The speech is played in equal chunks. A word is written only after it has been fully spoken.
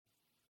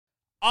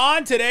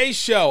On today's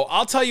show,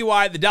 I'll tell you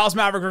why the Dallas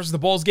Mavericks versus the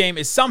Bulls game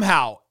is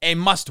somehow a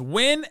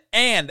must-win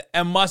and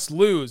a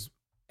must-lose.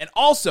 And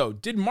also,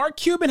 did Mark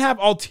Cuban have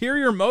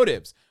ulterior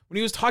motives when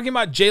he was talking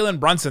about Jalen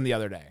Brunson the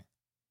other day?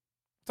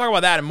 We'll talk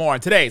about that and more on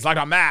today's Locked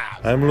On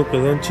Mavs. I'm Luka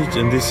Doncic,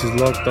 and this is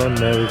Locked On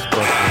Mavericks.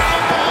 Mavericks,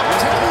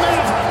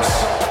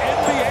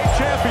 NBA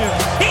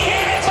champions. He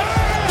is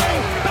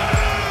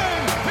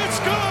bang! It's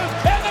good,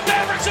 and the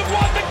Mavericks have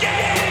won the game.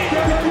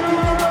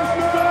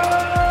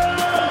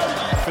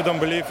 If you don't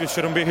believe, you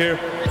shouldn't be here.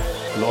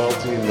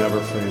 Loyalty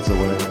never fades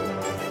away.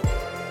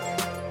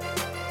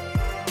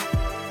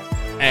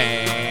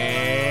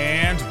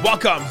 And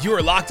welcome. You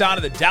are locked on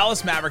to the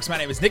Dallas Mavericks. My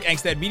name is Nick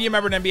Angstead, media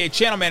member and NBA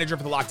channel manager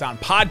for the Locked On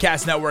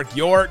Podcast Network,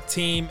 your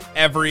team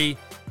every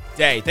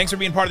day. Thanks for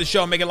being part of the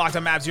show and making Locked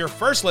On Mavs your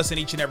first listen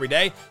each and every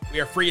day. We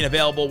are free and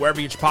available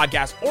wherever you get your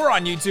podcast or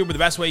on YouTube, but the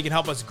best way you can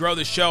help us grow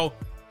the show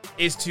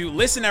is to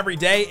listen every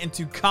day and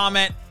to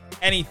comment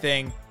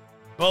anything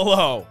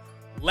below.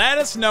 Let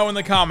us know in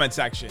the comment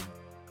section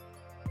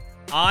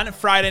on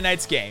Friday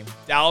night's game,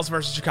 Dallas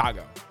versus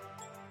Chicago.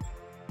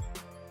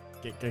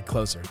 Get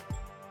closer.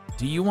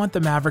 Do you want the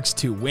Mavericks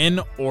to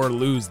win or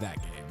lose that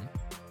game?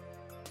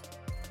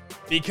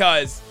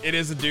 Because it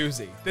is a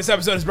doozy. This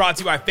episode is brought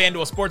to you by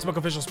FanDuel Sportsbook,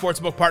 official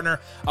sportsbook partner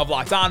of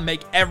Locked On.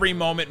 Make every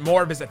moment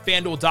more. Visit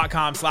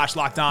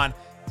FanDuel.com/LockedOn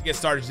to get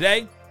started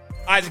today.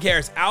 Isaac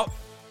Harris out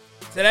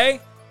today.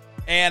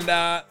 And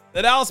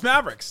the Dallas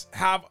Mavericks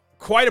have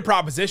quite a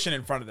proposition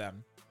in front of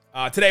them.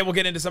 Today we'll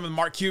get into some of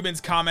Mark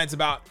Cuban's comments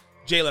about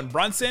Jalen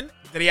Brunson.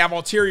 Did he have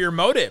ulterior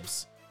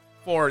motives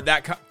for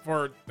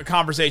the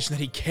conversation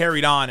that he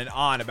carried on and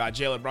on about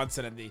Jalen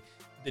Brunson and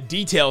the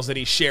details that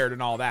he shared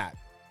and all that?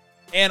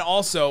 And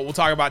also, we'll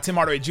talk about Tim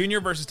Hardaway Jr.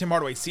 versus Tim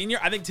Hardaway Sr.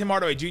 I think Tim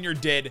Hardaway Jr.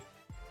 did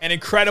an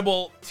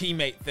incredible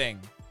teammate thing.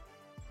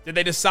 Did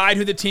they decide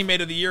who the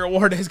Teammate of the Year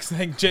award is? Because I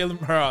think Tim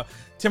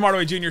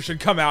Hardaway Jr. should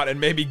come out and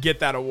maybe get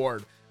that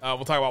award.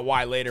 We'll talk about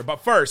why later.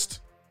 But first,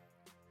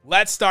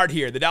 let's start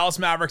here. The Dallas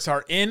Mavericks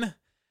are in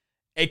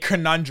a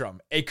conundrum,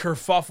 a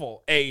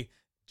kerfuffle, a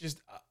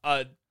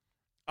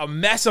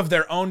mess of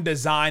their own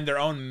design, their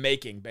own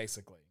making,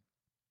 basically.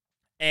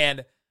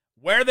 And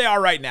where they are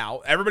right now,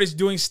 everybody's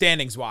doing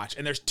standings watch,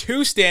 and there's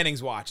two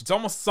standings watch. It's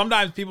almost,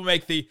 sometimes people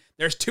make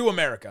there's two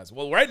Americas.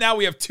 Well, right now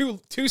we have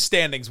two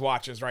standings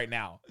watches right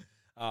now.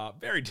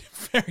 Very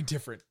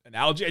different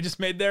analogy I just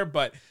made there,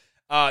 but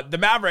the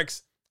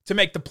Mavericks, to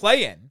make the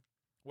play-in,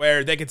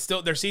 where they could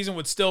still, their season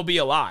would still be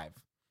alive,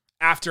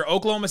 after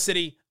Oklahoma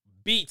City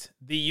beat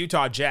the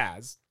Utah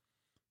Jazz,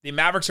 the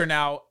Mavericks are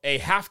now a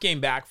half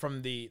game back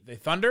from the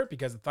Thunder,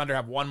 because the Thunder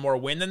have one more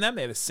win than them.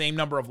 They have the same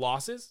number of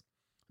losses.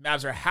 The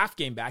Mavs are a half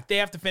game back. They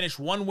have to finish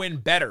one win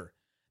better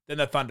than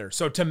the Thunder.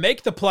 So to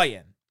make the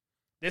play-in,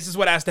 this is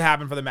what has to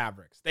happen for the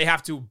Mavericks. They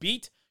have to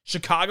beat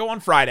Chicago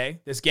on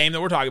Friday, this game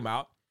that we're talking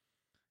about.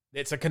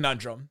 It's a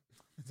conundrum.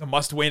 It's a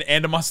must-win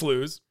and a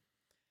must-lose.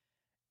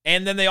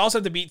 And then they also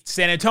have to beat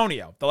San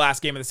Antonio, the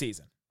last game of the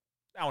season.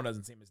 That one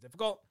doesn't seem as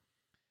difficult.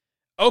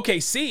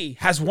 OKC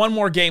has one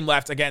more game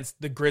left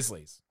against the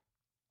Grizzlies.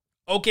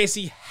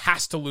 OKC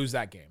has to lose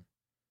that game.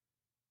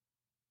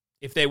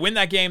 If they win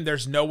that game,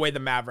 there's no way the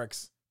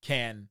Mavericks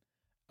can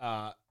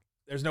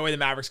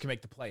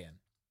make the play-in.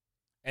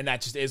 And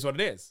that just is what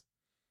it is.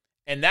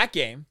 And that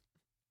game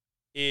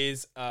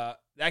is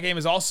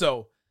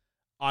also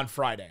on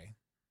Friday,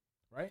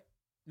 right?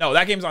 No,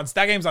 that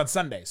game's on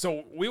Sunday.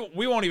 So we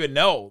won't even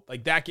know,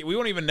 like, that game, we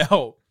won't even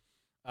know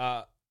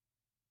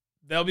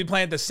they'll be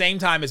playing at the same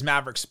time as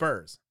Mavericks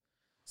Spurs.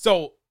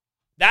 So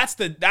that's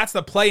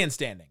the play-in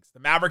standings. The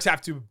Mavericks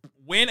have to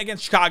win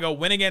against Chicago,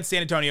 win against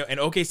San Antonio, and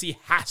OKC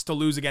has to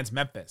lose against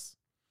Memphis.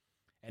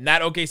 And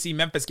that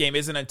OKC-Memphis game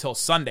isn't until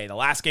Sunday, the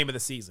last game of the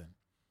season.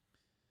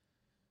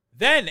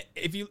 Then,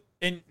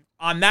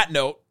 on that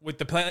note, with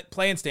the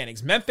play-in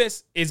standings,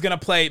 Memphis is going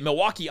to play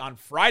Milwaukee on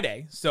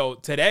Friday. So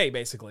today,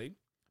 basically,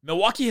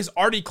 Milwaukee has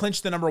already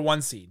clinched the number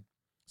 1 seed.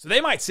 So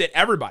they might sit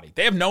everybody.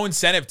 They have no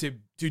incentive to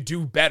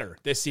do better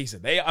this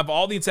season. They have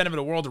all the incentive in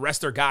the world to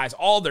rest their guys.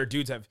 All their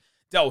dudes have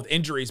dealt with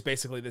injuries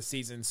basically this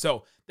season.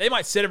 So they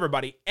might sit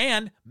everybody,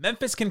 and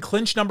Memphis can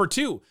clinch number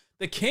 2.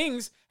 The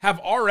Kings have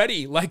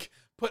already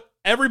put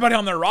everybody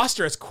on their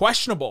roster as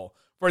questionable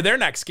for their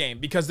next game,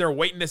 because they're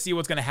waiting to see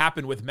what's going to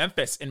happen with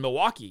Memphis and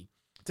Milwaukee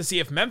to see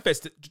if Memphis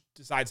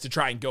decides to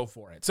try and go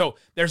for it. So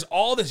there's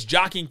all this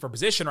jockeying for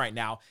position right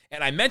now.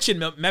 And I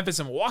mentioned Memphis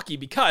and Milwaukee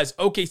because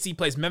OKC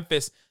plays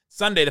Memphis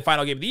Sunday, the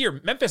final game of the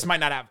year. Memphis might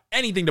not have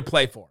anything to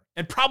play for,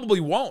 and probably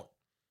won't.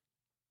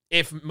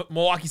 If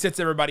Milwaukee sits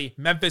everybody,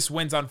 Memphis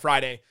wins on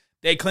Friday,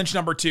 they clinch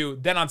number 2.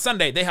 Then on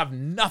Sunday, they have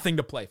nothing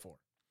to play for,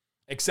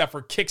 except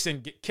for kicks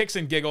and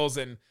giggles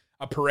and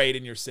a parade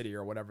in your city,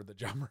 or whatever the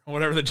John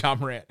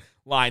Morant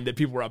line that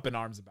people were up in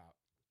arms about.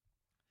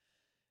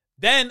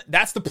 Then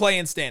that's the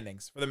play-in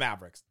standings for the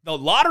Mavericks. The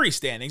lottery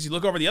standings, you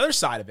look over the other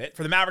side of it,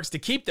 for the Mavericks to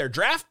keep their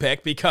draft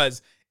pick,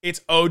 because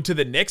it's owed to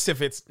the Knicks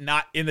if it's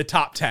not in the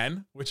top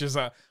 10, which is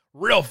a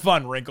real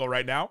fun wrinkle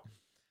right now.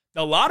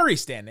 The lottery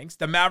standings,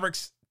 the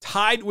Mavericks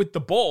tied with the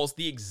Bulls,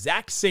 the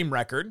exact same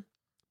record.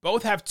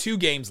 Both have 2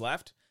 games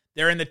left.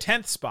 They're in the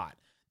 10th spot.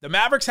 The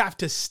Mavericks have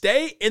to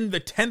stay in the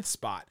 10th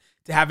spot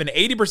to have an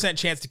 80%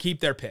 chance to keep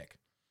their pick.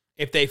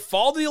 If they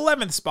fall to the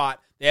 11th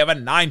spot, they have a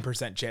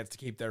 9% chance to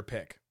keep their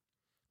pick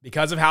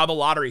because of how the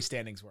lottery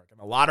standings work and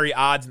the lottery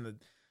odds and the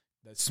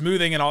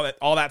smoothing and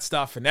all that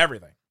stuff and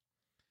everything.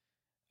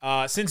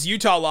 Since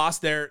Utah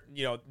lost, the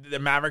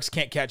Mavericks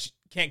can't catch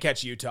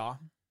Utah.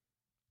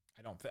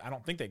 I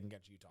don't think they can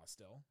catch Utah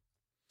still.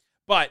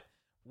 But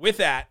with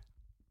that,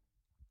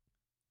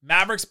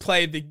 Mavericks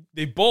played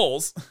the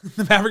Bulls.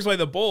 The Mavericks play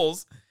the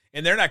Bulls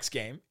in their next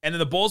game, and then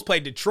the Bulls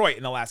played Detroit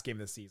in the last game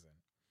of the season.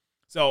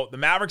 So the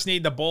Mavericks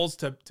need the Bulls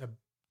to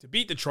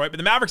beat Detroit, but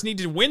the Mavericks need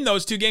to win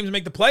those 2 games to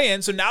make the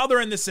play-in. So now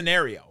they're in this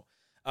scenario.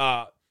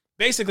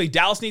 Basically,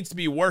 Dallas needs to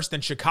be worse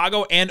than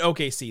Chicago and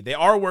OKC. They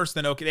are worse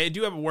than OKC. They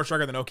do have a worse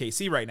record than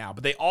OKC right now,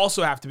 but they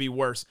also have to be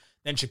worse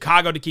than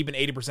Chicago to keep an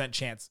 80%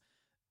 chance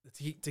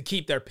to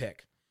keep their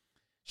pick.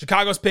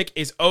 Chicago's pick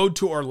is owed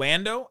to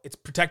Orlando. It's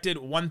protected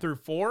 1 through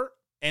 4.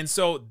 And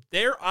so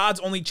their odds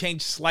only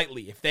change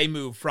slightly if they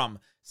move from,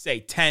 say,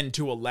 10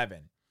 to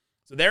 11.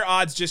 So their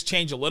odds just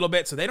change a little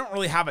bit. So they don't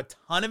really have a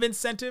ton of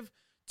incentive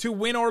to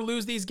win or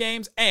lose these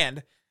games.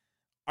 And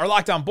our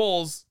Locked On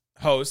Bulls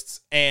hosts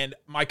and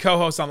my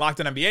co-host on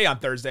Locked On NBA on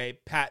Thursday,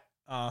 Pat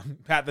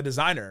the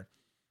designer,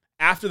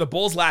 after the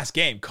Bulls' last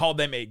game, called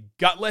them a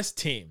gutless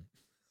team.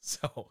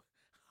 So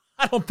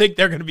I don't think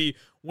they're going to be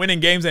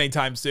winning games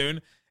anytime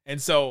soon. And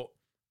so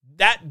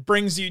that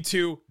brings you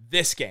to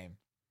this game.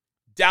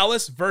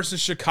 Dallas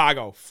versus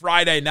Chicago,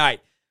 Friday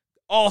night.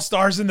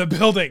 All-stars in the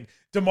building.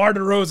 DeMar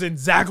DeRozan,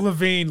 Zach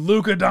LaVine,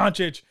 Luka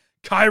Doncic,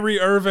 Kyrie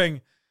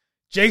Irving,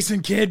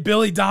 Jason Kidd,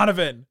 Billy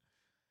Donovan.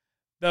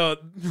 The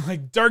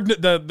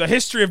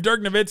history of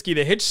Dirk Nowitzki,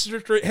 the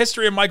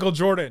history of Michael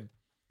Jordan.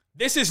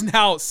 This is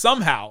now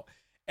somehow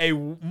a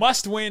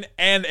must-win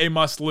and a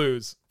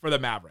must-lose for the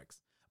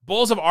Mavericks.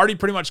 Bulls have already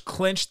pretty much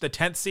clinched the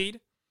 10th seed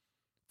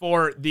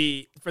for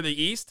the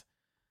East.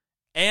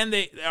 And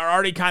they are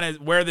already kind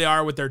of where they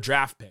are with their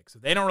draft pick. So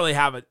they don't really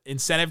have an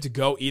incentive to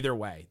go either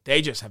way.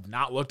 They just have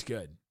not looked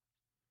good.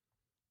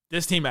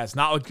 This team has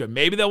not looked good.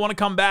 Maybe they'll want to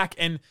come back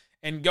and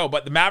go.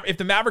 But if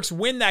the Mavericks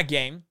win that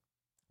game,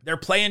 their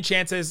play-in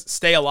chances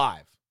stay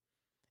alive.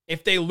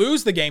 If they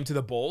lose the game to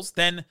the Bulls,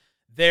 then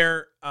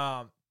their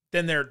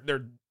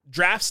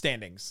draft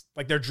standings,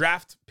 like their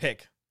draft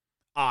pick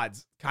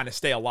odds, kind of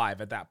stay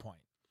alive at that point.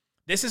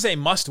 This is a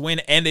must-win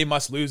and a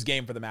must-lose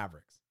game for the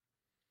Mavericks.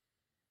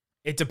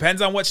 It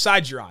depends on which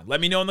side you're on.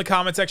 Let me know in the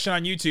comment section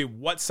on YouTube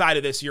what side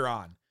of this you're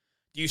on.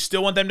 Do you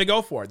still want them to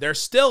go for it?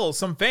 There's still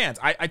some fans.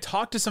 I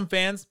talked to some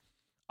fans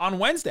on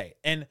Wednesday,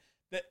 and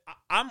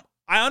I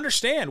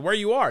understand where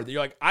you are.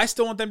 You're like, I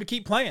still want them to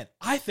keep playing.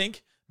 I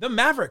think the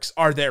Mavericks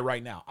are there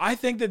right now. I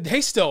think that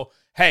they still,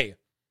 hey,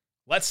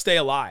 let's stay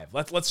alive.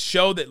 Let's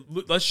show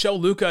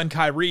Luka and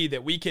Kyrie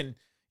that we can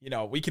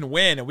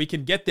win and we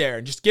can get there,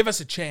 and just give us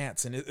a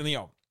chance. And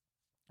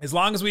as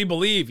long as we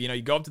believe,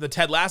 you go up to the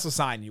Ted Lasso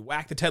sign, you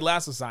whack the Ted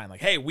Lasso sign,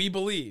 like, hey, we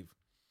believe.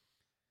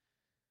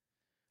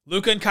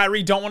 Luka and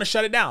Kyrie don't want to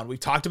shut it down. We've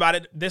talked about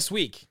it this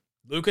week.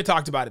 Luka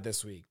talked about it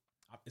this week.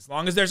 As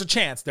long as there's a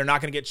chance, they're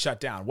not going to get shut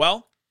down.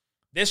 Well,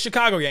 this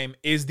Chicago game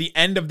is the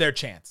end of their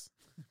chance,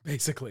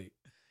 basically.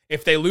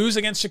 If they lose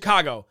against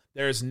Chicago,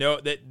 they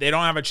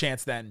don't have a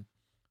chance then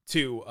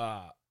to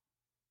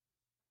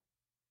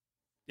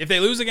if they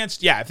lose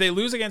against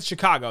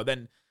Chicago,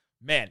 then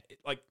man,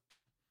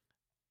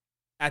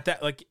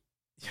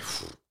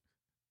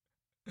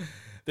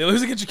 they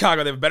lose against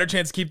Chicago, they have a better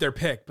chance to keep their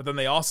pick, but then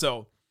they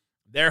also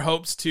their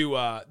hopes to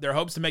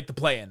make the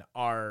play-in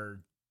are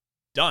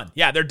done.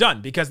 Yeah, they're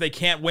done because they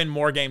can't win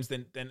more games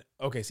than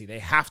OKC. They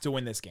have to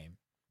win this game.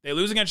 They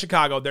lose against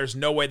Chicago, there's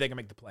no way they can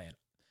make the play-in.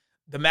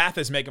 The math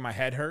is making my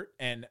head hurt,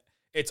 and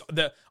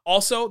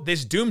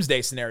this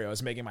doomsday scenario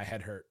is making my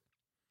head hurt.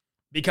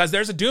 Because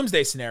there's a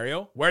doomsday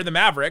scenario where the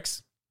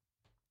Mavericks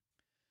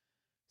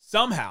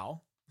somehow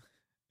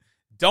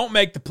don't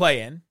make the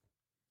play-in.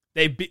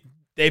 They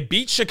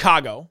beat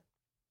Chicago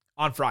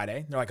on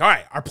Friday. They're like, all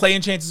right, our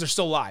play-in chances are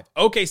still alive.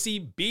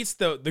 OKC beats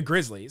the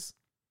Grizzlies.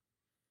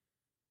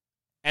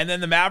 And then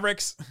the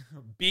Mavericks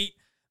beat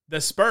the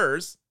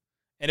Spurs.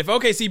 And if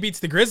OKC beats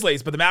the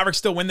Grizzlies, but the Mavericks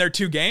still win their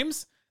 2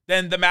 games,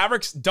 then the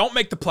Mavericks don't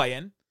make the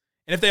play-in.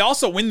 And if they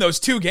also win those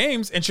 2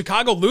 games and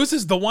Chicago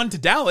loses the one to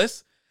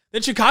Dallas,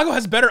 then Chicago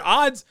has better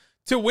odds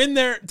to win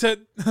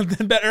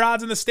better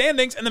odds in the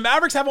standings, and the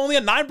Mavericks have only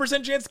a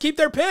 9% chance to keep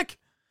their pick.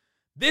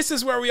 This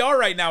is where we are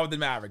right now with the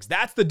Mavericks.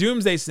 That's the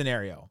doomsday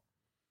scenario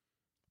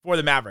for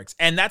the Mavericks.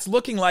 And that's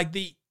looking like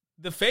the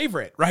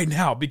favorite right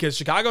now because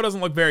Chicago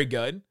doesn't look very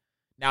good.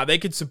 Now, they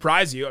could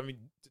surprise you. I mean,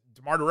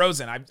 DeMar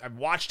DeRozan, I've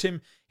watched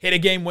him hit a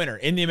game winner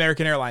in the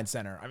American Airlines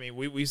Center. I mean,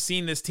 we've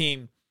seen this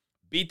team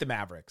beat the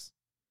Mavericks.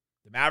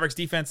 The Mavericks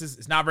defense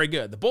is not very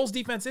good. The Bulls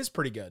defense is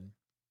pretty good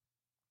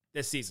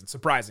this season,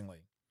 surprisingly.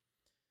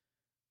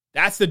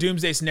 That's the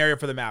doomsday scenario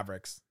for the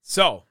Mavericks.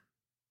 So,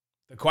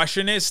 the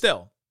question is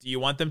still, do you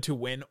want them to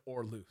win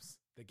or lose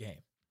the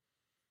game?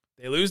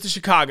 They lose to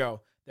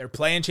Chicago, Their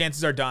play-in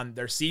chances are done.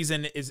 Their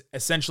season is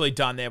essentially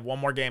done. They have one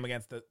more game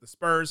against the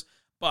Spurs,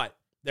 but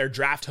their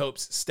draft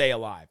hopes stay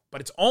alive.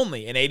 But it's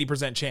only an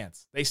 80%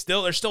 chance. There's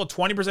still a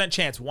 20%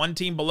 chance one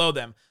team below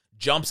them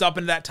jumps up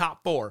into that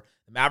top 4.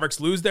 The Mavericks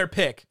lose their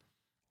pick,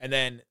 and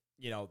then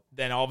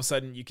then all of a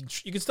sudden you can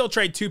still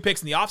trade 2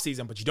 picks in the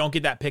offseason, but you don't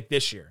get that pick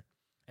this year.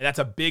 And that's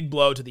a big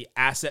blow to the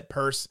asset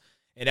purse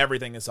and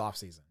everything this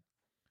offseason.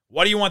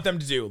 What do you want them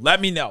to do? Let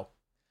me know.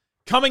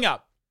 Coming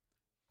up,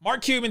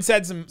 Mark Cuban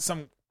said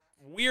some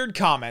weird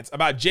comments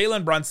about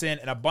Jalen Brunson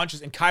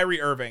and Kyrie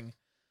Irving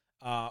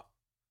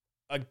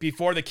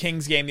before the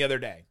Kings game the other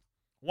day.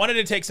 Wanted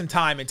to take some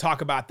time and talk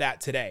about that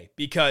today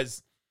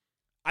because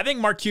I think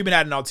Mark Cuban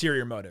had an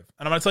ulterior motive,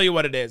 and I'm going to tell you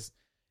what it is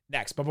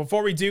next. But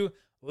before we do,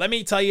 let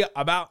me tell you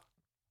about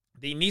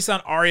the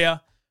Nissan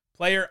Ariya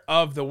Player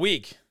of the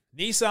Week.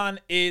 The Nissan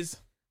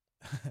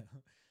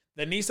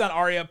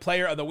Ariya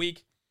Player of the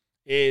Week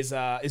is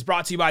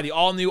brought to you by the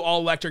all-new,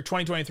 all-electric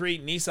 2023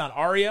 Nissan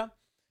Ariya.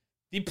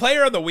 The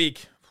Player of the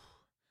Week,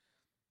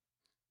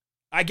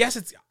 I guess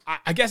it's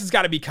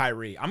got to be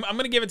Kyrie. I'm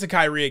going to give it to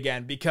Kyrie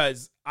again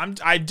because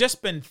I've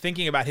just been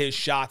thinking about his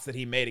shots that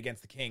he made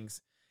against the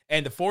Kings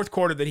and the fourth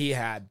quarter that he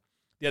had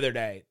the other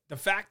day. The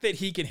fact that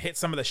he can hit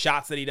some of the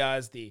shots that he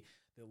does, the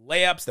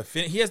layups,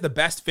 he has the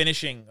best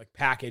finishing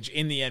package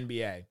in the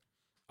NBA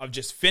of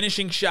just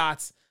finishing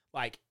shots,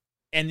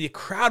 and the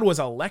crowd was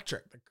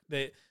electric.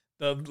 The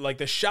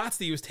shots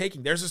that he was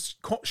taking. There's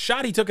a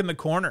shot he took in the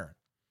corner.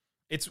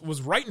 It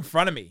was right in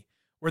front of me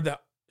where the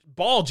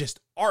ball just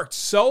arced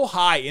so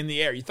high in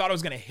the air. You thought it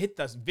was going to hit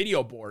the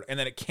video board, and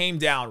then it came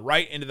down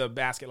right into the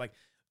basket,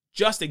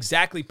 just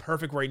exactly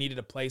perfect where he needed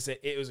to place it.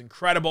 It was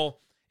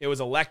incredible. It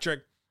was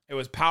electric. It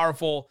was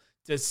powerful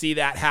to see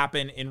that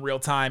happen in real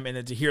time and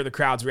then to hear the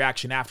crowd's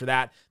reaction after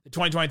that. The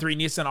 2023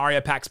 Nissan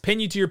Ariya packs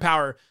pin you to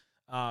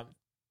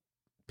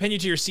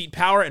your seat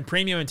power and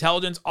premium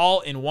intelligence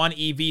all in one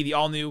EV, the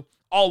all-new,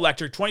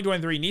 all-electric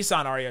 2023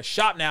 Nissan Ariya.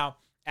 Shop now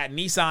at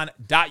nissan.usa.com.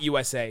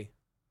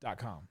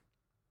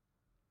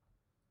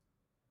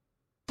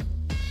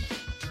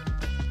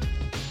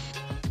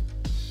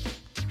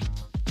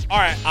 All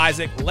right,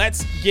 Isaac,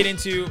 let's get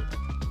into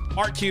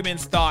Mark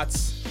Cuban's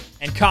thoughts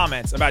and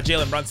comments about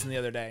Jalen Brunson the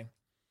other day,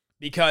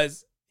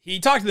 because he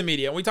talked to the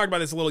media, and we talked about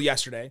this a little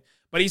yesterday,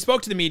 but he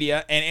spoke to the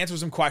media and answered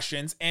some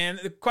questions, and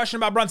the question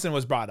about Brunson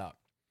was brought up.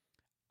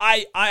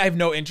 I have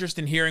no interest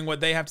in hearing what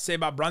they have to say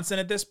about Brunson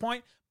at this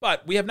point,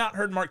 but we have not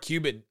heard Mark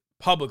Cuban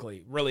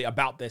publicly really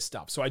about this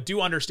stuff, so I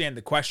do understand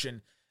the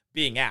question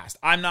being asked.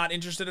 I'm not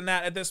interested in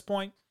that at this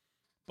point,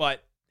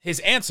 but his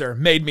answer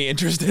made me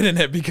interested in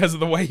it because of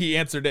the way he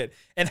answered it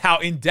and how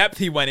in-depth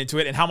he went into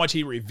it and how much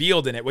he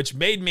revealed in it, which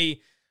made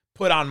me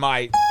put on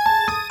my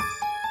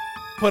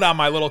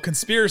little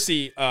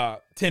conspiracy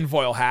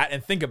tinfoil hat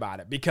and think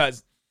about it,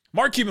 because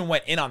Mark Cuban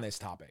went in on this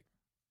topic.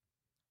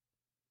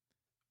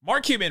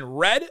 Mark Cuban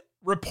read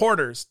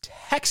reporters'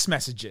 text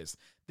messages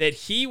that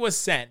he was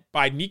sent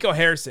by Nico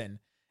Harrison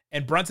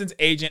and Brunson's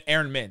agent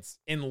Aaron Mintz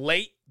in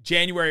late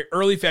January,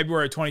 early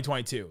February of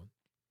 2022.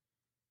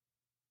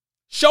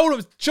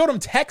 Showed him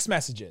text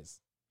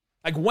messages.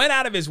 Went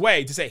out of his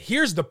way to say,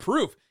 here's the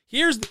proof.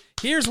 Here's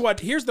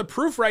the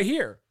proof right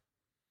here.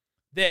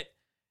 That,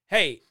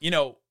 hey,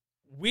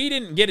 we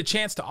didn't get a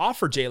chance to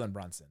offer Jalen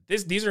Brunson.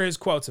 These are his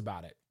quotes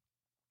about it.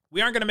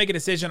 We aren't going to make a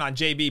decision on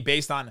JB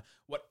based on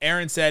what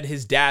Aaron said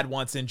his dad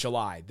wants in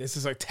July. This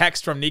is a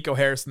text from Nico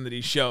Harrison that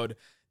he showed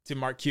to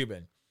Mark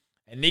Cuban.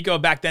 And Nico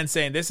back then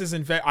saying, this is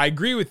in fact, I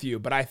agree with you,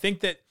 but I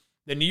think that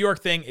the New York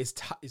thing is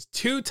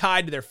too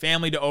tied to their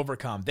family to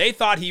overcome. They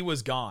thought he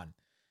was gone,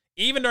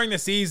 even during the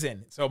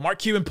season. So Mark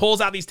Cuban pulls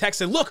out these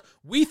texts and, look,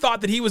 we thought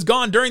that he was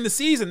gone during the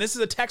season. This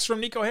is a text from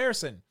Nico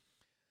Harrison.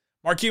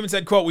 Mark Cuban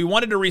said, quote, we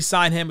wanted to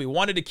re-sign him. We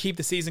wanted to keep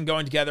the season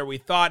going together. We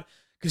thought,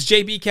 because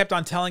JB kept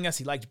on telling us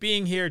he liked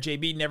being here.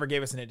 JB never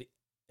gave us an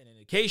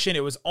indication.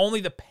 It was only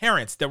the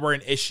parents that were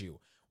an issue.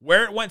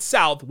 Where it went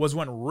south was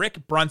when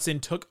Rick Brunson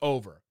took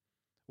over.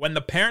 When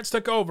the parents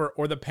took over,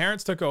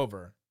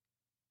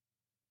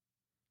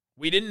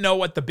 we didn't know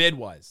what the bid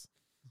was.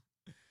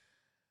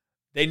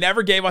 They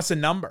never gave us a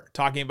number,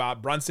 talking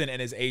about Brunson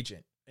and his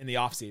agent in the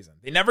offseason.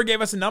 They never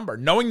gave us a number.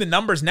 Knowing the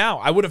numbers now,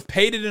 I would have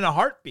paid it in a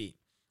heartbeat,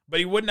 but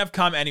he wouldn't have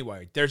come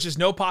anyway. There's just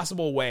no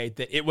possible way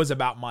that it was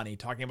about money,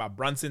 talking about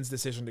Brunson's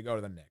decision to go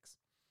to the Knicks.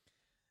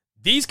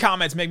 These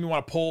comments make me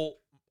want to pull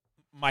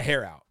my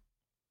hair out.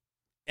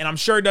 And I'm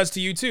sure it does to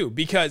you too,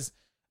 because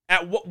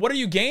at what are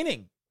you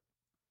gaining,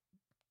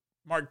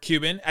 Mark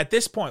Cuban, at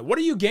this point? What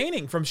are you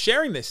gaining from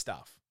sharing this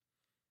stuff?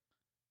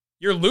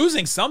 You're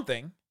losing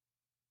something.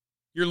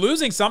 You're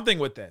losing something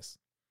with this.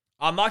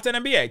 On Locked On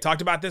NBA,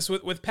 talked about this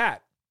with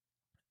Pat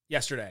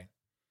yesterday.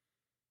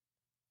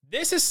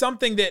 This is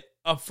something that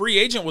a free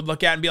agent would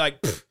look at and be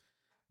like,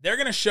 they're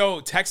going to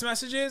show text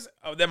messages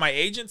that my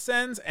agent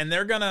sends, and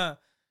they're going to,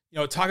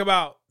 talk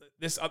about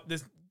this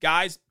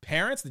guy's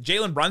parents, the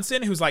Jalen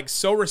Brunson, who's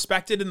so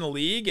respected in the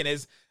league and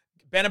has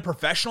been a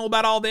professional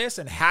about all this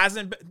and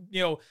hasn't,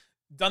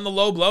 done the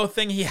low blow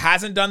thing. He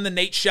hasn't done the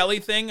Nate Shelley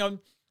thing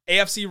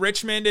AFC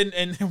Richmond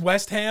and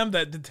West Ham,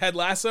 the Ted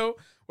Lasso,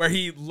 where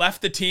he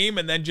left the team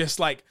and then just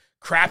like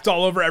crapped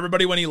all over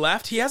everybody when he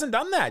left. He hasn't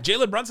done that.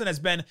 Jalen Brunson has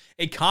been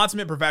a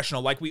consummate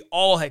professional like we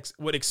all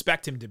would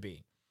expect him to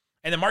be.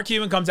 And then Mark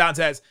Cuban comes out and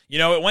says,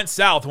 it went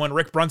south when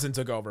Rick Brunson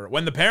took over.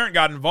 When the parent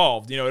got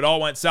involved, it all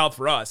went south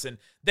for us. And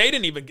they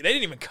didn't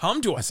even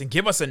come to us and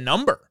give us a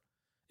number.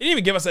 They didn't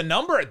even give us a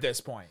number at this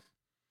point.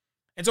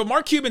 And so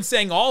Mark Cuban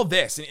saying all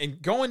this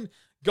and going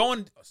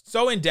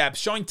so in depth,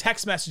 showing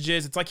text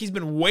messages, it's like he's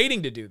been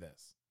waiting to do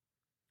this.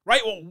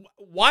 Right? Well,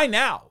 why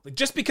now? Like,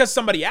 just because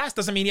somebody asked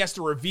doesn't mean he has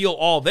to reveal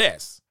all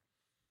this.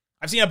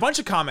 I've seen a bunch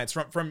of comments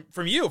from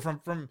you,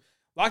 from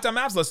Locked On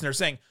Mavs listeners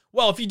saying,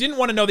 well, if you didn't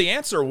want to know the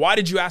answer, why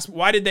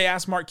did they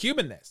ask Mark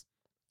Cuban this?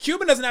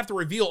 Cuban doesn't have to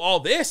reveal all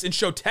this and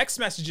show text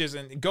messages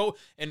and go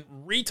and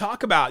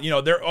re-talk about,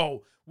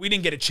 we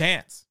didn't get a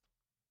chance.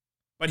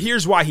 But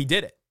here's why he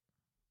did it.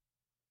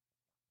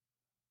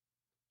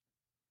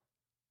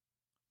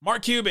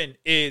 Mark Cuban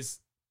is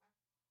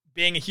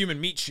being a human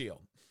meat shield.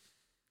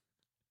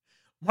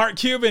 Mark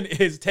Cuban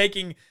is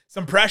taking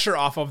some pressure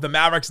off of the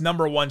Mavericks'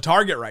 number one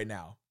target right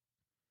now.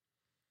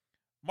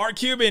 Mark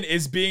Cuban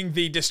is being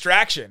the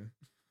distraction.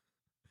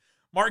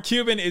 Mark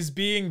Cuban is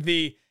being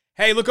the,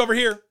 hey, look over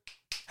here.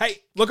 Hey,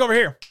 look over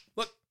here.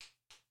 Look.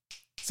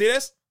 See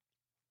this?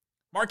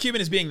 Mark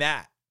Cuban is being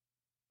that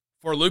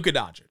for Luka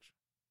Doncic.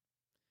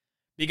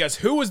 Because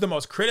who was the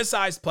most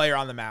criticized player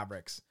on the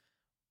Mavericks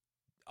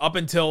up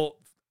until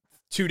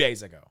 2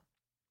 days ago?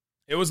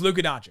 It was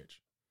Luka Doncic.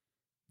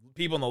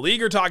 People in the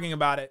league are talking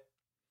about it.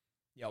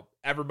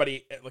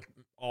 Everybody,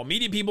 all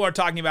media people are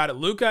talking about it.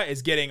 Luka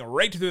is getting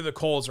raked through the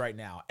coals right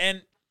now.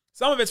 And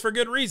some of it's for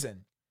good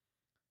reason.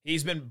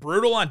 He's been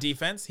brutal on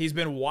defense. He's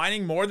been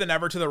whining more than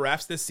ever to the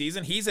refs this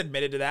season. He's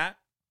admitted to that.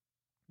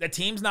 The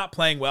team's not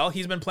playing well.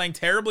 He's been playing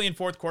terribly in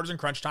fourth quarters and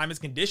crunch time. His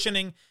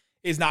conditioning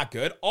is not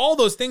good. All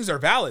those things are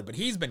valid, but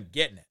he's been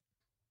getting it.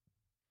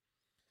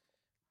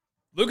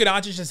 Luka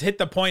Doncic has hit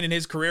the point in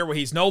his career where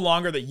he's no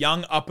longer the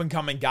young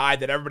up-and-coming guy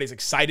that everybody's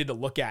excited to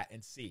look at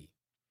and see.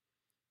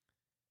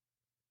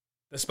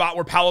 The spot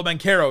where Paolo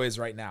Banchero is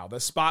right now.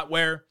 The spot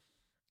where,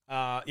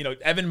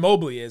 Evan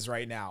Mobley is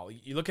right now.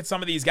 You look at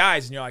some of these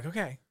guys and you're like,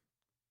 okay,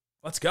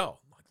 let's go.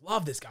 I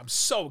love this guy. I'm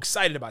so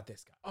excited about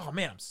this guy. Oh,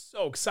 man, I'm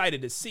so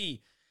excited to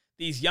see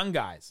these young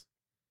guys.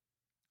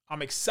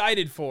 I'm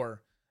excited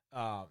for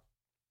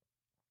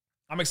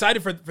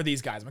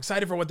these guys. I'm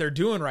excited for what they're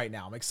doing right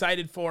now. I'm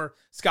excited for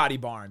Scotty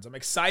Barnes. I'm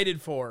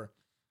excited for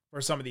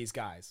some of these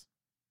guys.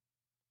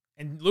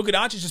 And Luka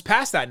Doncic is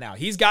past that now.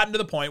 He's gotten to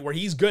the point where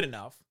he's good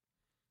enough,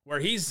 where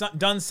he's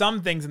done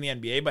some things in the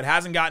NBA, but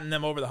hasn't gotten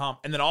them over the hump.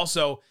 And then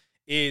also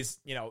is,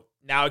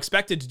 now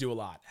expected to do a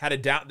lot.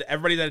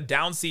 Everybody's had a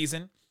down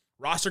season.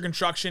 Roster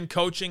construction,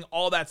 coaching,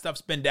 all that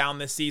stuff's been down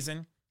this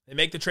season. They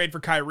make the trade for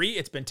Kyrie.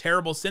 It's been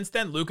terrible since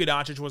then. Luka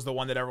Doncic was the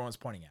one that everyone's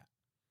pointing at.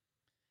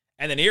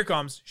 And then here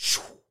comes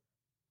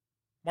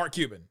Mark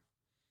Cuban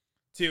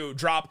to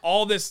drop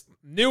all this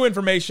new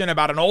information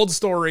about an old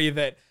story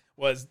that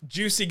was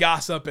juicy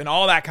gossip and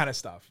all that kind of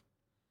stuff.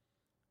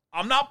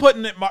 I'm not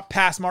putting it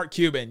past Mark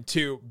Cuban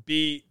to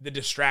be the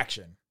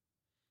distraction.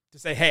 To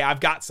say, hey, I've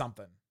got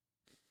something.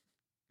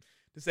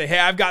 To say, hey,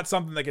 I've got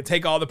something that can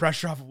take all the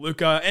pressure off of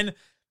Luka. And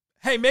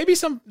hey, maybe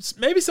some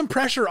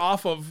pressure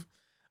off of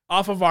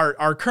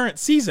our current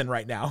season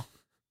right now.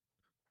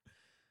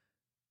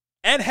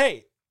 And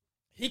hey,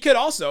 he could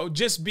also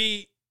just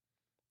be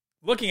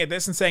looking at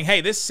this and saying, hey,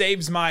 this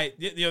saves my,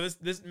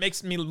 this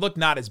makes me look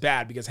not as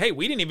bad because, hey,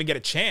 we didn't even get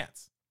a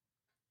chance.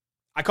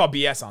 I call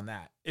BS on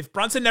that. If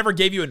Brunson never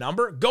gave you a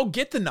number, go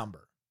get the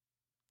number,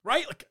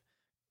 right? Like,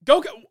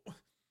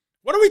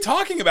 what are we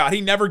talking about?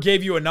 He never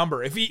gave you a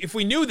number. If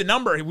we knew the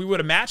number, we would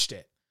have matched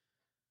it.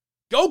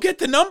 Go get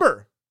the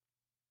number.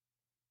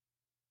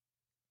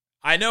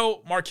 I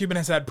know Mark Cuban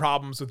has had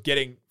problems with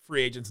getting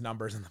free agents'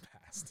 numbers in the past.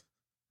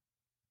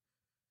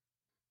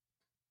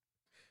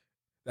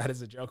 That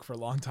is a joke for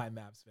longtime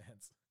Mavs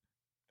fans.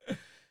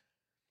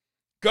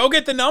 Go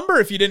get the number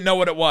if you didn't know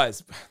what it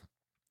was.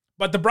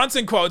 But the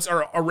Brunson quotes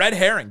are a red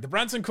herring. The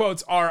Brunson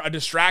quotes are a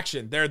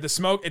distraction. They're the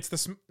smoke.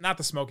 It's not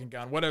the smoking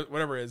gun.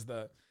 Whatever it is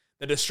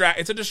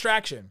it's a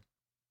distraction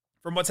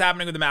from what's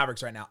happening with the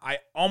Mavericks right now. I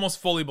almost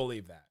fully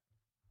believe that.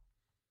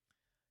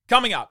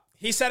 Coming up,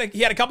 he said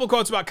he had a couple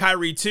quotes about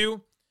Kyrie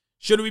too.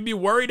 Should we be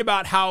worried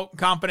about how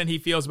confident he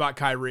feels about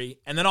Kyrie?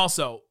 And then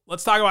also,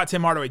 let's talk about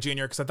Tim Hardaway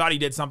Jr. because I thought he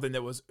did something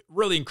that was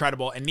really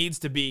incredible and needs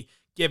to be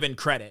given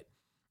credit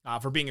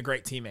for being a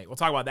great teammate. We'll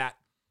talk about that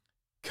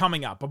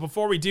coming up. But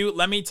before we do,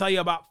 let me tell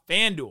you about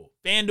FanDuel.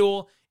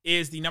 FanDuel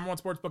is the number one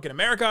sports book in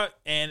America,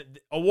 and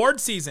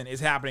award season is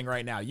happening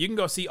right now. You can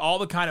go see all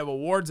the kind of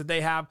awards that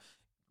they have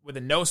with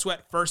a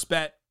no-sweat first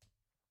bet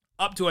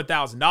up to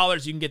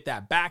 $1,000. You can get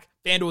that back.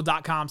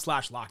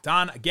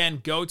 FanDuel.com/lockedon.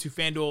 Again, go to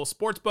FanDuel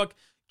Sportsbook.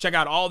 Check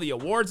out all the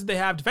awards that they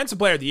have. Defensive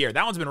Player of the Year.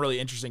 That one's been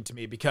really interesting to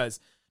me because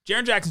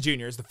Jaren Jackson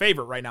Jr. is the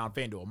favorite right now on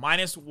FanDuel,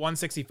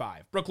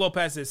 -165. Brook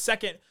Lopez is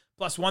second,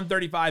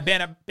 +135.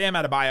 Bam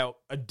Adebayo,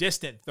 a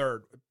distant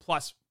third,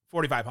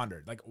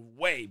 4,500, like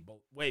way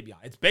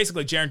beyond. It's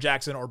basically Jaren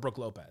Jackson or Brook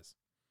Lopez.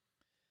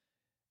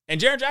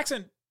 And Jaren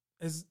Jackson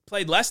has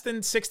played less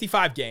than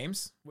 65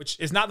 games, which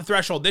is not the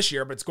threshold this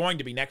year, but it's going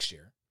to be next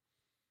year.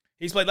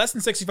 He's played less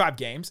than 65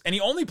 games, and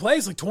he only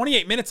plays like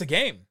 28 minutes a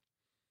game.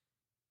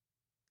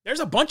 There's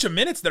a bunch of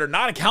minutes that are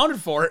not accounted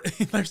for.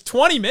 There's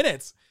 20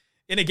 minutes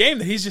in a game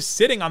that he's just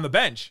sitting on the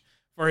bench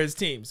for his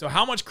team. So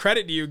how much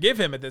credit do you give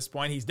him at this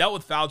point? He's dealt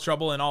with foul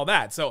trouble and all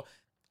that. So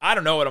I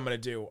don't know what I'm going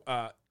to do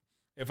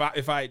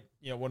if I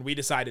when we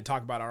decide to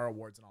talk about our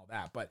awards and all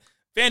that. But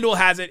FanDuel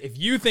has it. If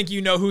you think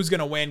you know who's going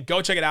to win,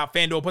 go check it out.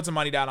 FanDuel, put some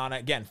money down on it.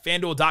 Again,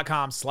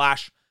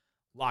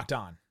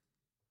 FanDuel.com/lockedon.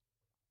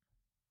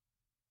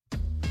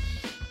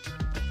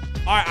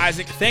 All right,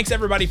 Isaac, thanks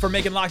everybody for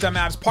making Locked On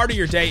Mavs part of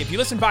your day. If you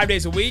listen 5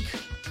 days a week,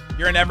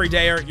 you're an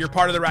everydayer. You're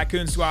part of the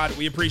Raccoon Squad.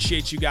 We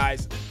appreciate you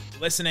guys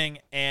listening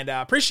and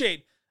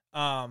appreciate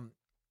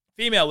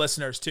female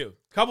listeners too.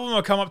 A couple of them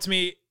have come up to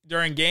me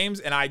during games,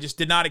 and I just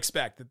did not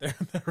expect that there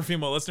were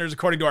female listeners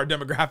according to our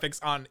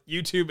demographics on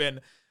YouTube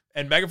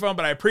and Megaphone,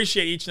 but I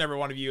appreciate each and every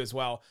one of you as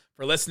well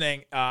for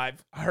listening.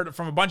 I've heard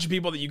from a bunch of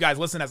people that you guys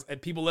listen as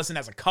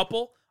a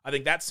couple. I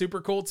think that's super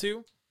cool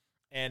too.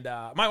 And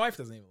my wife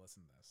doesn't even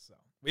listen to this, so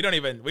we don't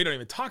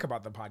even talk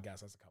about the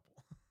podcast as a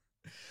couple.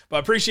 But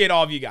appreciate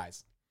all of you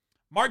guys.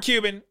 Mark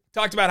Cuban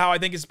talked about how I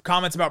think his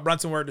comments about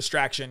Brunson were a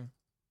distraction.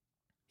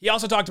 He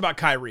also talked about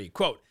Kyrie.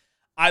 Quote,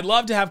 "I'd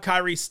love to have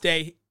Kyrie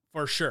stay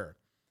for sure.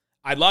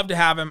 I'd love to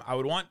have him. I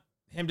would want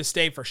him to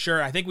stay for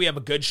sure. I think we have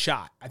a good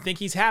shot. I think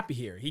he's happy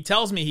here. He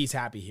tells me he's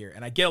happy here,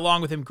 and I get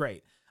along with him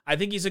great. I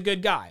think he's a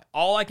good guy.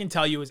 All I can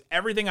tell you is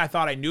everything I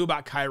thought I knew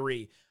about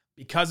Kyrie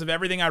because of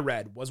everything I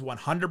read was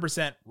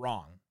 100%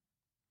 wrong."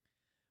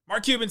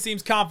 Mark Cuban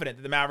seems confident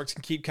that the Mavericks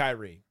can keep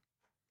Kyrie.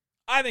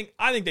 I think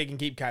they can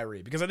keep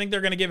Kyrie because I think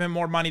they're going to give him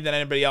more money than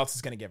anybody else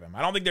is going to give him.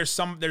 I don't think there's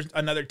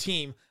another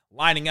team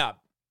lining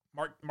up.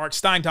 Mark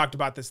Stein talked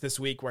about this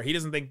week where he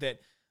doesn't think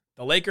that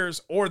the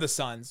Lakers or the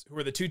Suns, who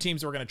are the two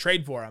teams who are going to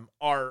trade for him,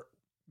 are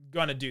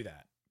going to do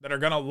that are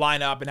going to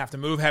line up and have to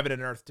move heaven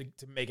and earth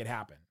to make it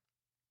happen.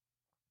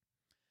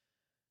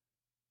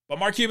 But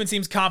Mark Cuban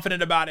seems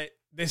confident about it.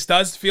 This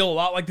does feel a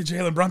lot like the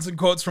Jalen Brunson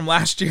quotes from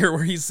last year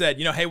where he said,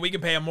 hey, we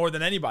can pay him more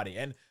than anybody,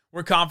 and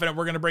we're confident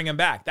we're going to bring him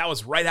back. That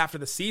was right after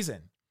the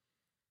season.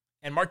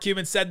 And Mark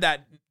Cuban said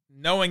that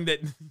knowing that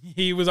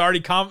he was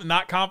already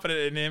not confident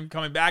in him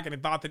coming back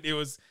and thought that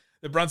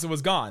Brunson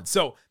was gone.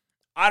 So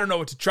I don't know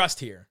what to trust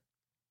here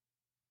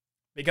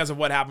because of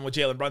what happened with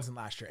Jalen Brunson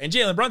last year. And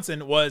Jalen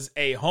Brunson was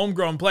a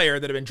homegrown player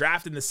that had been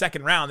drafted in the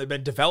second round, that had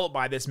been developed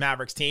by this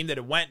Mavericks team, that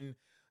had went and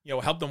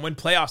helped them win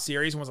playoff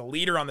series and was a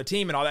leader on the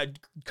team and all that.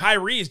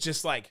 Kyrie is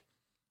just like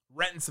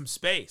renting some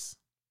space.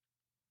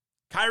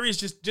 Kyrie's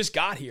just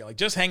got here, like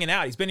just hanging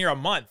out. He's been here a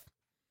month.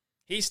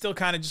 He's still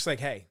kind of just like,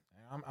 hey,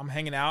 I'm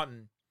hanging out,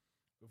 and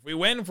if we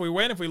win, if we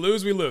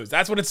lose, we lose.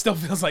 That's what it still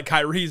feels like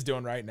Kyrie's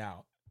doing right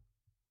now.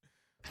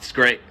 It's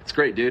great. It's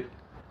great, dude.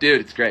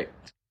 Dude, it's great.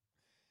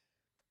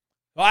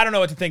 Well, I don't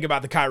know what to think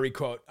about the Kyrie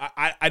quote.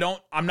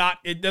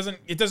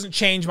 It doesn't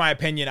change my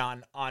opinion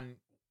on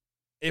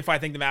if I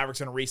think the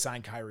Mavericks are going to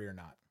re-sign Kyrie or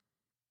not.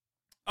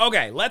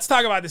 Okay, let's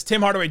talk about this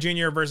Tim Hardaway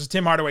Jr. versus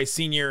Tim Hardaway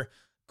Sr.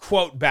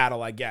 quote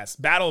battle, I guess.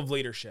 Battle of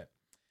leadership.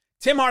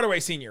 Tim Hardaway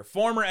Sr.,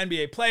 former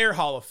NBA player,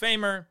 Hall of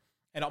Famer,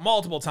 and a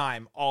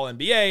multiple-time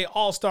All-NBA,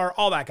 All-Star,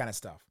 all that kind of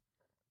stuff.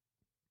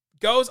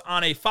 Goes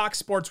on a Fox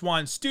Sports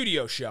 1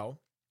 studio show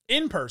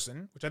in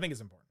person, which I think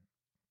is important.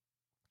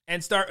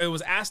 And it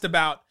was asked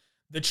about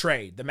the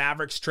trade, the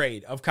Mavericks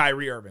trade of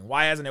Kyrie Irving.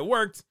 Why hasn't it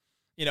worked?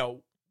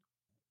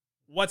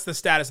 What's the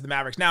status of the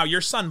Mavericks? Now,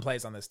 your son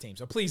plays on this team,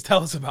 so please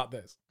tell us about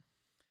this.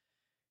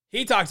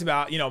 He talked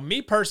about,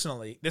 me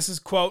personally, this is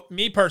quote,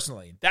 me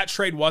personally, that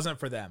trade wasn't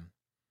for them.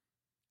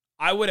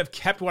 I would have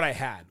kept what I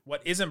had.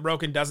 What isn't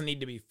broken doesn't need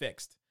to be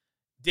fixed.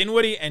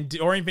 Dinwiddie and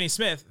Dorian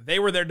Finney-Smith, they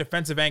were their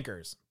defensive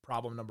anchors.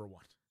 Problem number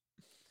one.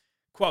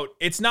 Quote,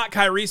 it's not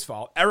Kyrie's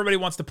fault. Everybody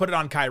wants to put it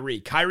on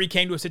Kyrie. Kyrie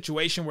came to a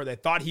situation where they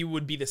thought he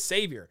would be the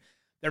savior.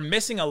 They're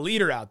missing a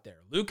leader out there.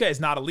 Luka is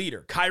not a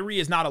leader. Kyrie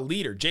is not a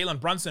leader. Jalen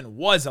Brunson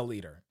was a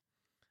leader.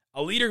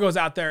 A leader goes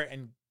out there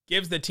and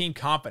gives the team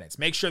confidence.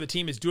 Make sure the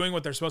team is doing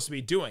what they're supposed to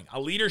be doing. A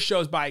leader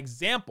shows by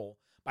example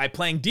by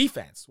playing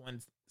defense.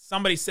 When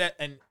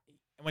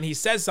he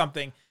says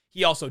something,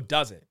 he also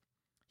does it.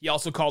 He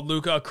also called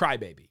Luka a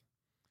crybaby.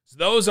 So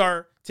those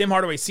are Tim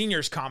Hardaway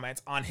Sr.'s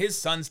comments on his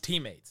son's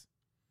teammates.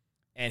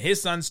 And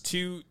his son's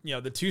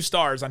the two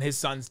stars on his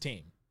son's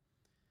team.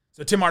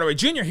 So Tim Hardaway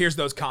Jr. hears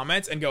those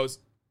comments and goes,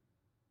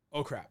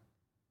 oh crap.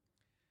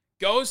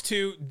 Goes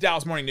to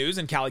Dallas Morning News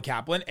and Callie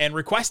Kaplan and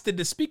requested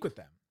to speak with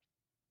them.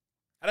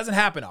 That doesn't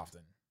happen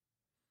often.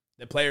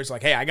 The player's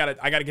like, hey, I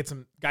gotta get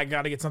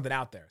something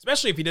out there.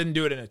 Especially if he didn't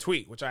do it in a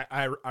tweet, which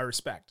I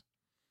respect.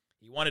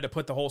 He wanted to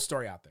put the whole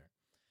story out there.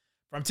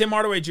 From Tim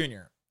Hardaway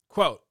Jr.,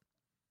 quote,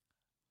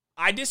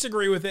 I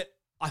disagree with it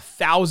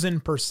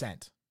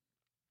 1,000%.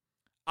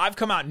 I've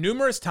come out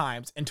numerous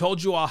times and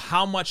told you all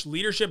how much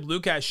leadership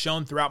Luka has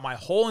shown throughout my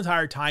whole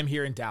entire time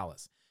here in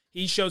Dallas.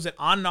 He shows it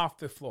on and off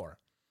the floor.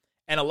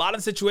 And a lot of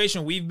the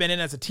situation we've been in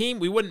as a team,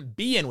 we wouldn't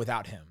be in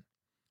without him.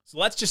 So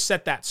let's just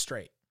set that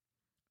straight.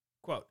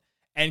 Quote,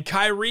 and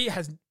Kyrie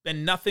has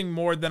been nothing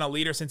more than a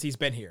leader since he's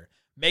been here,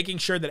 making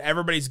sure that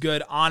everybody's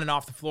good on and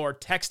off the floor,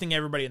 texting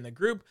everybody in the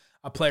group,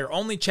 a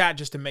player-only chat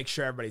just to make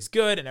sure everybody's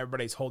good and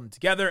everybody's holding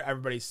together,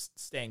 everybody's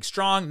staying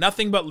strong,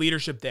 nothing but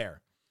leadership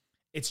there.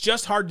 It's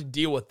just hard to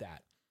deal with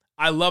that.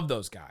 I love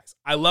those guys.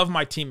 I love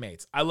my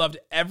teammates. I loved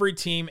every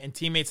team and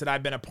teammates that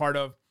I've been a part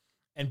of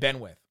and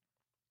been with.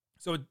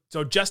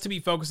 So just to be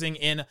focusing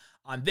in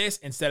on this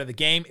instead of the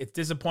game, it's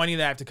disappointing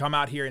that I have to come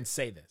out here and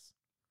say this.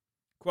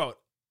 Quote,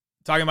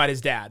 talking about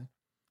his dad,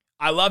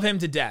 I love him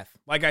to death.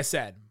 Like I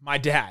said, my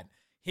dad,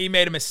 he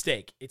made a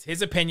mistake. It's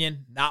his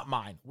opinion, not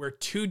mine. We're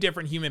two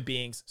different human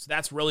beings, so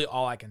that's really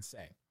all I can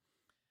say.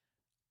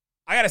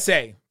 I got to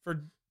say,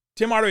 for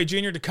Tim Hardaway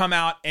Jr. to come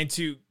out and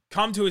to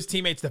come to his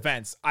teammates'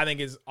 defense, I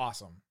think is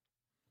awesome.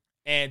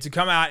 And to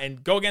come out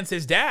and go against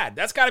his dad,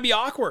 that's got to be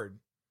awkward.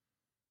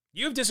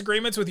 You have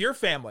disagreements with your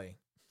family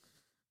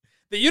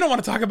that you don't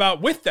want to talk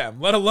about with them,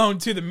 let alone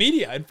to the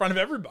media in front of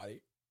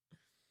everybody.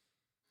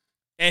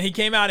 And he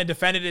came out and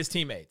defended his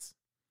teammates.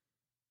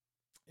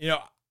 You know,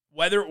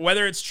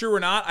 whether it's true or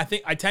not,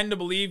 I tend to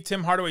believe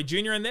Tim Hardaway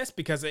Jr. in this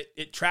because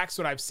it tracks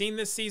what I've seen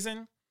this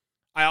season.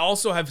 I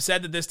also have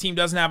said that this team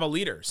doesn't have a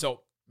leader,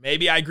 so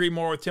maybe I agree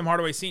more with Tim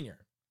Hardaway Sr.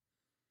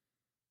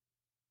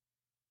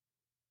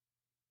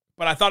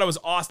 But I thought it was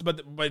awesome.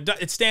 But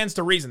it stands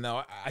to reason,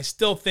 though. I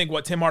still think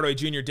what Tim Hardaway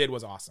Jr. did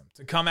was awesome.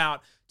 To come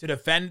out, to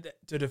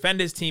defend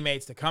his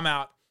teammates, to come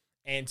out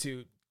and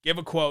to give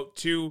a quote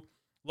to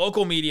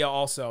local media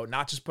also,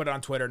 not just put it on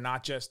Twitter,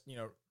 not just,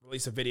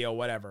 release a video,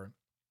 whatever.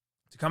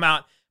 To come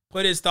out,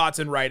 put his thoughts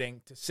in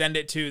writing, to send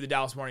it to the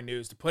Dallas Morning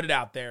News, to put it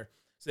out there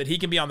so that he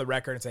can be on the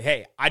record and say,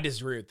 hey, I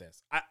disagree with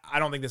this. I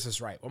don't think this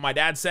is right. What my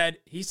dad said,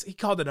 he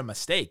called it a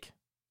mistake.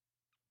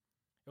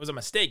 It was a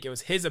mistake. It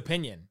was his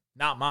opinion,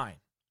 not mine.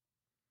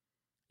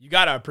 You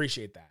got to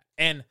appreciate that.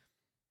 And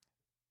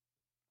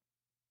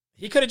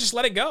he could have just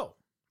let it go,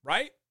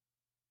 right?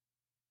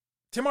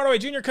 Tim Hardaway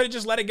Jr. could have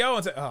just let it go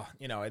and said,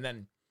 and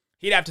then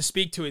he'd have to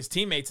speak to his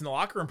teammates in the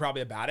locker room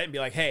probably about it and be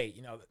like, hey,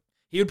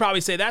 he would probably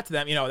say that to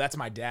them, that's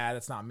my dad.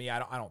 That's not me. I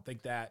don't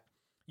think that.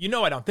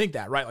 I don't think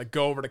that, right? Like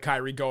go over to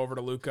Kyrie, go over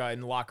to Luka in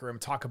the locker room,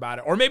 talk about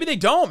it. Or maybe they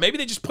don't. Maybe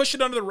they just push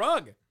it under the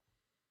rug.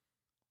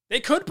 They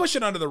could push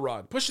it under the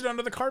rug, push it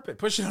under the carpet,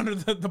 push it under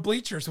the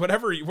bleachers,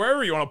 wherever you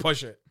want to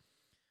push it.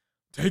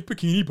 Take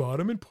Bikini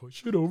Bottom and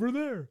push it over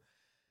there.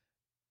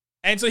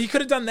 And so he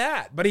could have done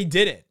that, but he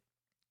didn't.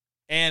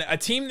 And a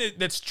team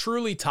that's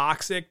truly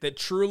toxic, that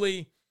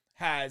truly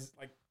has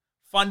like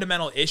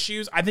fundamental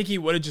issues, I think he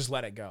would have just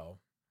let it go.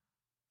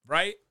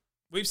 Right?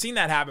 We've seen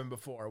that happen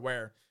before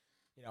where,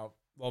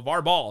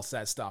 LeVar Ball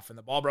says stuff and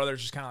the Ball brothers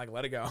just kind of like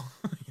let it go.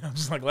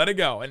 Just like let it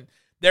go. And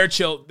they're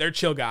chill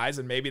guys,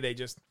 and maybe they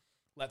just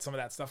let some of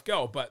that stuff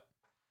go. But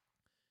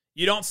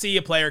you don't see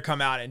a player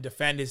come out and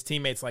defend his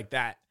teammates like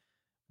that.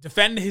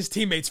 Defend his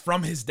teammates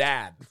from his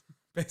dad,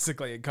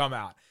 basically, and come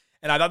out.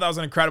 And I thought that was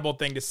an incredible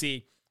thing to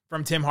see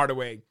from Tim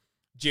Hardaway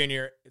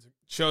Jr. It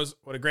shows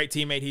what a great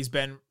teammate he's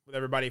been with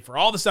everybody for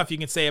all the stuff you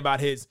can say about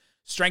his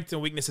strengths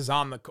and weaknesses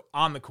on the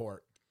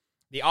court.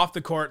 The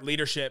off-the-court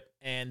leadership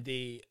and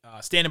the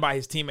standing by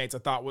his teammates I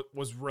thought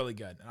was really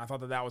good. And I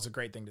thought that was a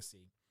great thing to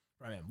see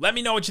from him. Let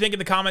me know what you think in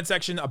the comment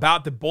section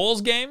about the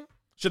Bulls game.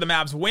 Should the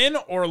Mavs win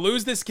or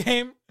lose this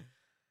game?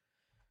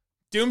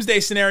 Doomsday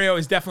scenario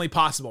is definitely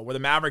possible where the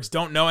Mavericks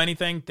don't know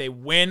anything. They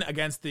win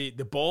against the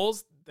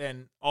Bulls.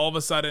 Then all of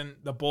a sudden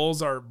the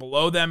Bulls are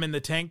below them in the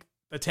tank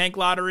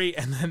lottery.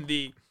 And then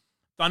the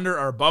Thunder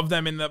are above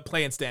them in the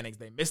play-in standings.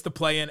 They miss the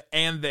play-in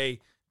and they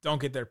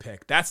don't get their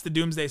pick. That's the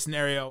Doomsday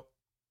scenario.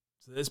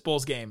 So this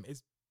Bulls game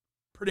is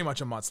pretty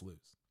much a must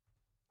lose.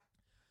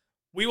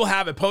 We will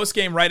have a post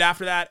game right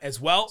after that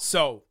as well.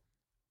 So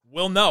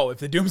we'll know if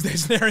the Doomsday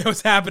scenario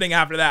is happening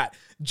after that.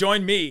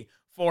 Join me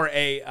for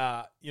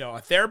a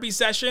therapy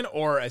session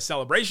or a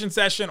celebration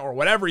session or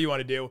whatever you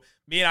want to do.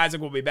 Me and Isaac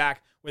will be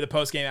back with a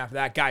post game after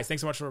that. Guys, thanks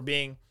so much for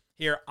being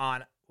here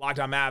on Locked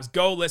On Mavs.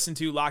 Go listen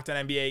to Locked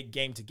On NBA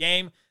Game to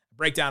Game, a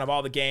breakdown of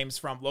all the games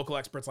from local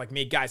experts like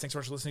me. Guys, thanks so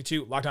much for listening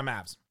to Locked On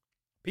Mavs.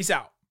 Peace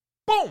out.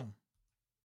 Boom.